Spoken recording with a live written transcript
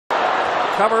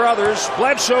cover others.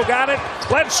 Bledsoe got it.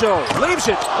 Bledsoe leaves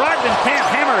it. Brogdon can't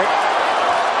hammer it.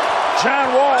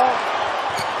 John Wall.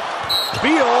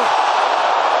 Beal.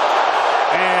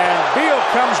 And Beal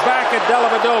comes back at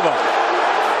Dellevadova.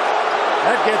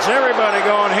 That gets everybody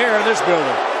going here in this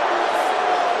building.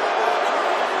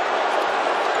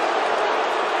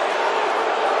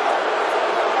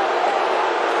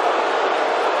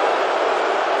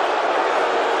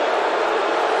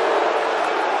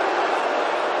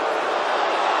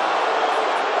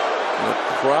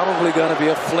 Probably going to be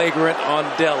a flagrant on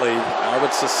Delly, I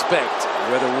would suspect.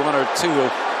 Whether one or two,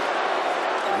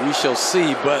 we shall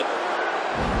see. But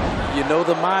you know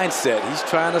the mindset. He's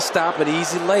trying to stop an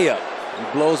easy layup. He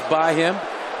blows by him.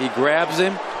 He grabs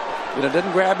him. You know,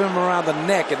 doesn't grab him around the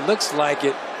neck. It looks like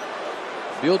it.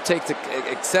 Beal takes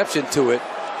exception to it.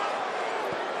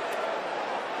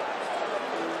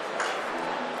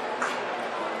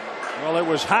 Well, it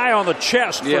was high on the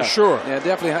chest for sure. Yeah,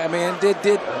 definitely. I mean,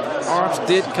 arms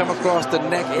did come across the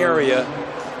neck area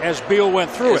as Beal went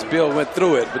through it. Beal went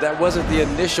through it, but that wasn't the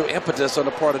initial impetus on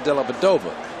the part of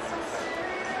Dellevadova.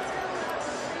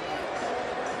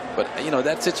 But you know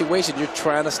that situation, you're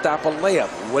trying to stop a layup.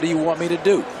 What do you want me to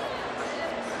do?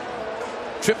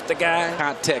 Trip the guy.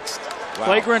 Context. Wow.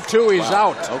 Flagrant 2. He's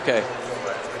out. Okay.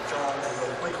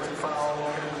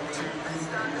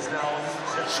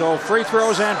 So free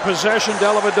throws and possession.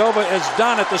 Dellevadova is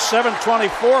done at the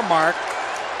 7:24 mark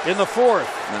in the fourth.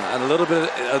 And a little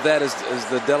bit of that is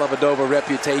the Dellevadova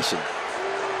reputation.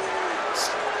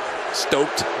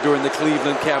 Stoked during the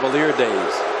Cleveland Cavalier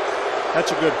days.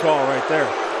 That's a good call right there.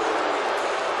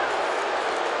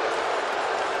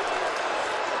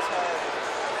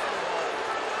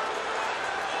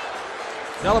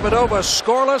 Dellevadova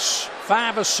scoreless,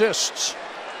 5 assists.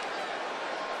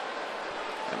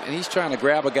 And he's trying to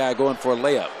grab a guy going for a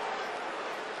layup.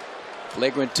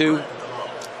 Flagrant 2,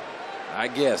 I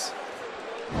guess.